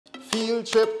Field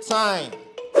trip time.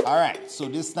 Alright, so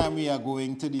this time we are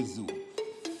going to the zoo.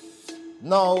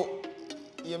 Now,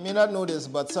 you may not know this,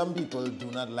 but some people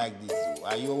do not like the zoo.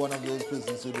 Are you one of those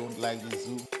persons who don't like the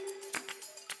zoo?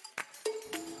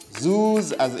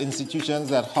 Zoos, as institutions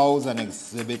that house and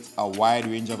exhibit a wide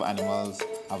range of animals,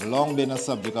 have long been a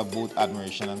subject of both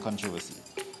admiration and controversy.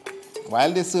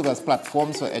 While they serve as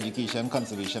platforms for education,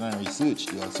 conservation, and research,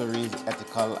 they also raise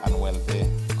ethical and welfare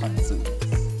concerns.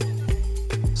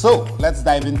 So, let's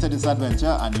dive into this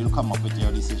adventure and you'll come up with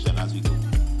your decision as we go.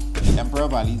 The Emperor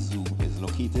Valley Zoo is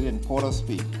located in Port of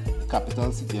Spain, the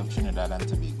capital city of Trinidad and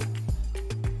Tobago.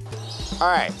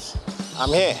 Alright, I'm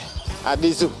here at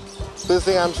the zoo. First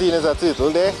thing I'm seeing is a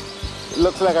turtle there. It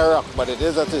looks like a rock, but it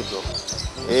is a turtle.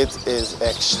 It is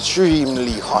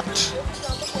extremely hot.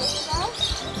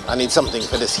 I need something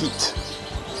for this heat.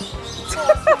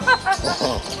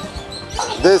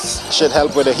 This should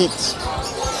help with the heat.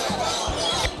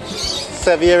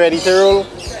 Severe ready to roll?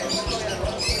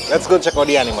 Let's go check out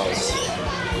the animals.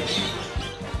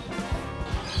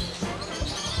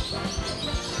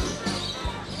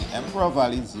 The Emperor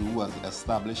Valley Zoo was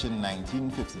established in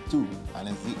 1952 and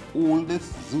is the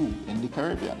oldest zoo in the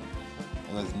Caribbean.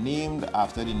 It was named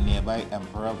after the nearby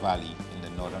Emperor Valley in the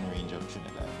northern range of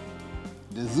Trinidad.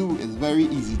 The zoo is very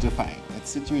easy to find.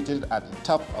 It's situated at the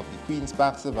top of the Queen's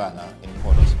Park Savannah in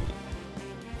Port of Spain.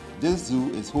 This zoo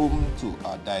is home to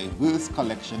a diverse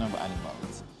collection of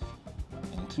animals,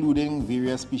 including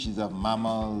various species of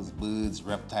mammals, birds,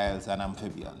 reptiles, and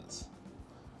amphibians.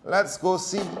 Let's go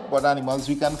see what animals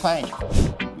we can find.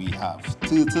 We have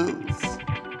turtles,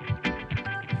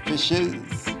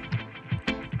 fishes,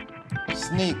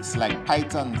 snakes like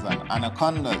pythons and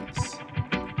anacondas,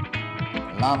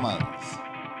 llamas,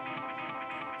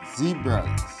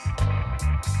 zebras,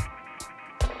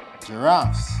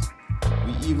 giraffes.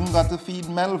 We even got to feed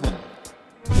Melvin.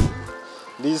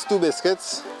 These two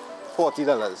biscuits,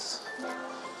 $40.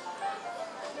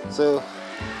 So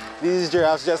these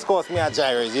giraffes just cost me a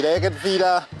gyro. Either you can feed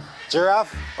a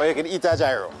giraffe or you can eat a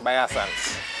gyro by your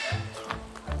sons.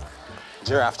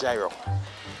 Giraffe gyro.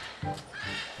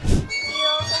 You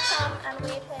also come and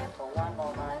wait here for one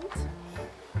moment.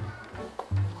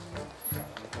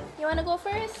 You want to go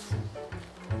first?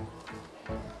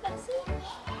 Let's see.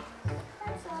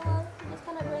 That's all. I'm just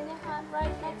going to bring your hand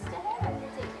right next to him and you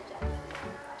take your jacket.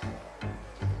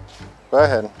 Go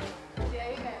ahead. You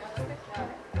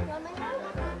want my hand?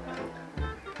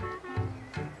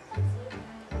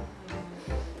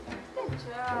 Good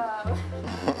job.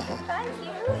 Thank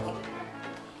you.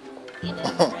 You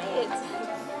did great.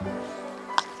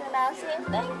 So now same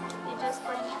thing. You just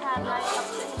bring your hand right up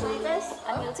to him like this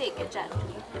and you'll take it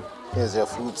gently. Here's your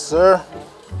food, sir.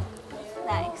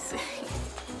 Nice.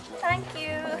 Thank you.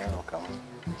 You're welcome.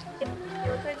 You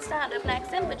could stand up next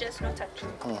to him, but just no touching.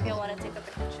 If you want to take a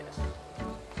picture.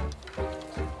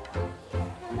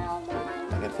 I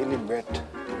can feel the breath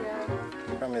Yeah.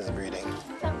 from his breathing.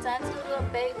 Sometimes he'll do a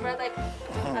big breath like,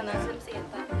 and that's him saying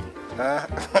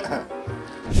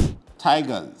thank you.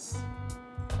 Tigers,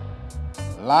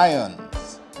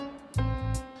 lions,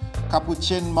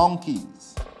 capuchin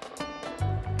monkeys,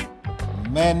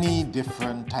 many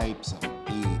different types of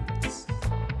birds,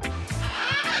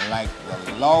 like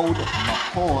the loud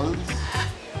macaws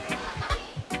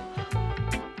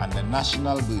and the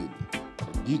national bird,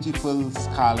 the beautiful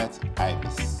scarlet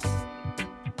ibis.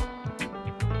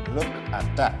 Look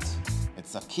at that,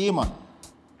 it's a caiman.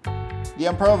 The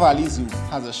Emperor Valley Zoo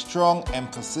has a strong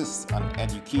emphasis on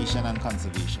education and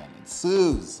conservation. It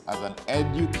serves as an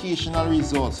educational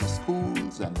resource for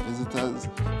schools and visitors,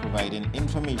 providing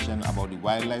information about the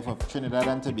wildlife of Trinidad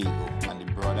and Tobago and the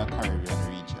broader Caribbean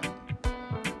region.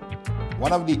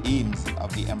 One of the aims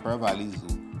of the Emperor Valley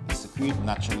Zoo is to create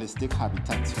naturalistic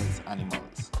habitats for its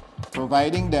animals,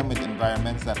 providing them with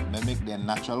environments that mimic their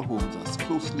natural homes as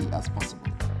closely as possible.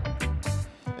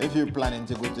 If you're planning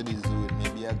to go to the zoo, it may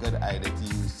be a good idea to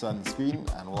use sunscreen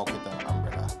and walk with an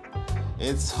umbrella.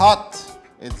 It's hot.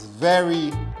 It's very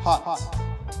hot.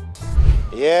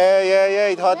 Yeah,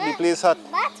 it's hot. The place hot.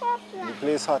 That's what The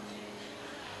place hot.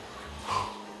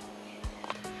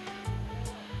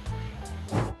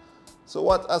 So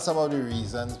what are some of the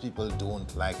reasons people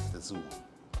don't like the zoo?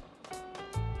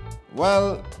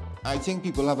 Well, I think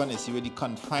people have an issue with the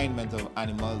confinement of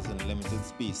animals in limited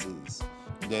spaces.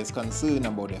 There's concern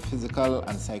about their physical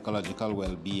and psychological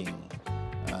well-being.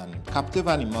 And captive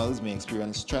animals may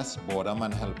experience stress, boredom,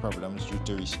 and health problems due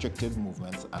to restricted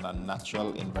movements and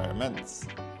unnatural environments.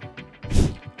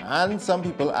 And some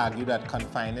people argue that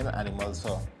confining animals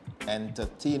for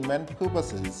entertainment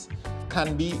purposes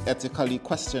can be ethically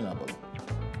questionable.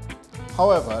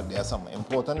 However, there are some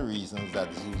important reasons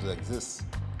that zoos exist.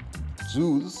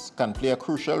 Zoos can play a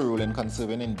crucial role in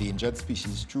conserving endangered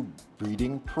species through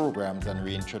breeding programs and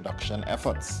reintroduction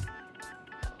efforts.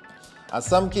 In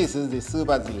some cases, they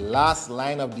serve as the last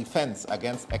line of defense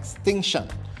against extinction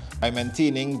by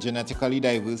maintaining genetically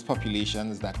diverse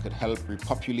populations that could help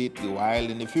repopulate the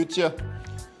wild in the future.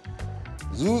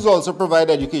 Zoos also provide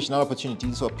educational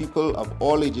opportunities for people of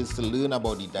all ages to learn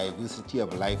about the diversity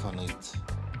of life on Earth.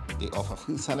 They offer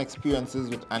first-hand experiences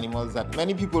with animals that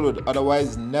many people would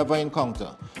otherwise never encounter,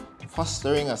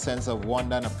 fostering a sense of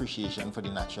wonder and appreciation for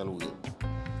the natural world.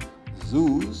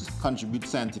 Zoos contribute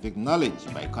scientific knowledge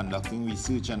by conducting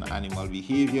research on animal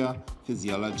behavior,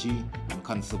 physiology, and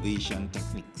conservation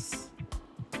techniques.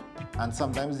 And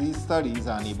sometimes these studies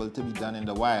are unable to be done in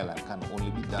the wild and can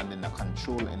only be done in a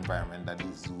controlled environment that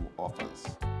the zoo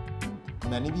offers.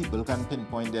 Many people can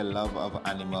pinpoint their love of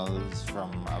animals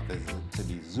from a visit to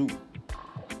the zoo.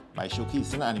 By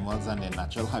showcasing animals and their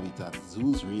natural habitat,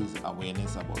 zoos raise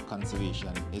awareness about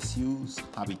conservation issues,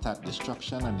 habitat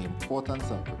destruction, and the importance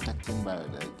of protecting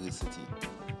biodiversity.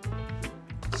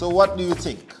 So what do you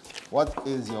think? What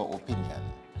is your opinion?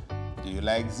 Do you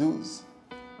like zoos?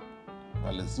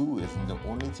 Well, the zoo isn't the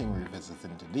only thing we're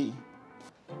visiting today.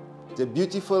 The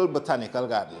beautiful botanical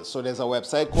gardens. So there's a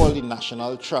website called the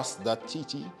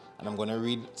nationaltrust.tt, and I'm going to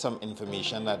read some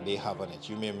information that they have on it.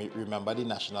 You may remember the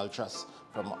National Trust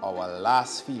from our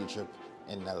last field trip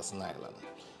in Nelson Island.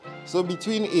 So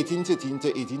between 1813 to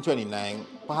 1829,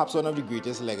 perhaps one of the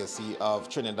greatest legacy of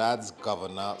Trinidad's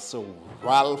governor, Sir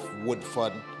Ralph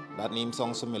Woodford, that name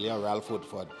sounds familiar, Ralph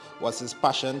Woodford, was his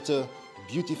passion to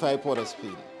beautify Port of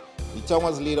Spain. The town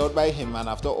was laid out by him, and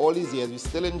after all these years, we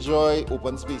still enjoy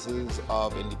open spaces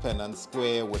of Independence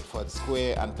Square, Woodford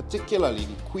Square, and particularly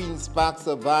the Queen's Park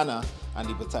Savannah and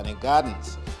the Botanic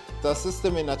Gardens. To assist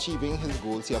him in achieving his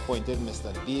goals, he appointed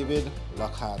Mr. David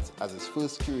Lockhart as his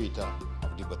first curator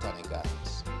of the Botanic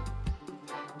Gardens.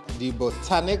 The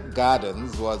Botanic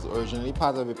Gardens was originally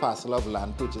part of a parcel of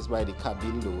land purchased by the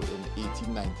Cabildo in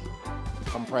 1819,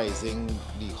 comprising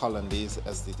the Hollandaise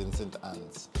estate in St.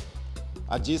 Anne's.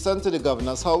 Adjacent to the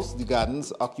governor's house, the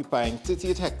gardens, occupying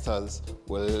 38 hectares,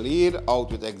 were laid out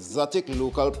with exotic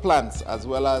local plants as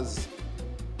well as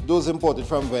those imported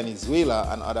from Venezuela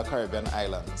and other Caribbean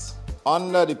islands,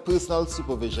 under the personal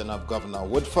supervision of Governor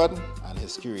Woodford and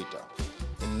his curator.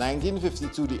 In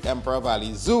 1952, the Emperor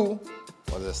Valley Zoo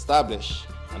was established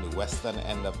on the western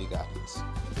end of the gardens.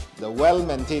 The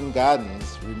well-maintained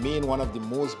gardens remain one of the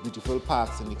most beautiful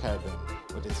parks in the Caribbean,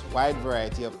 with its wide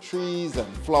variety of trees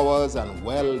and flowers and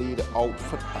well-laid-out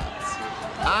footpaths.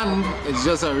 And it's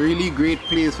just a really great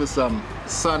place for some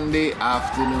Sunday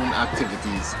afternoon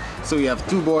activities. So we have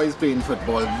two boys playing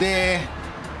football there.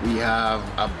 We have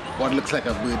what looks like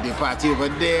a birthday party over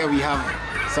there. We have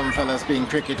some fellas playing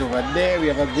cricket over there. We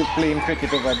have a group playing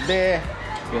cricket over there.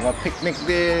 We have a picnic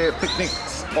there.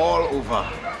 Picnics all over.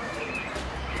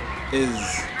 Is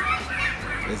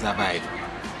a vibe.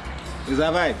 Is a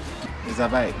vibe. Is a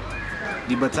vibe.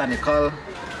 The botanical,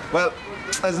 well,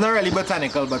 it's not really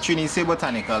botanical, but when you say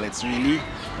botanical, it's really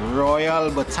Royal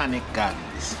Botanic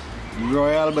Gardens. The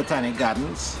Royal Botanic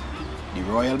Gardens. The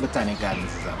Royal Botanic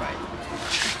Gardens is a vibe.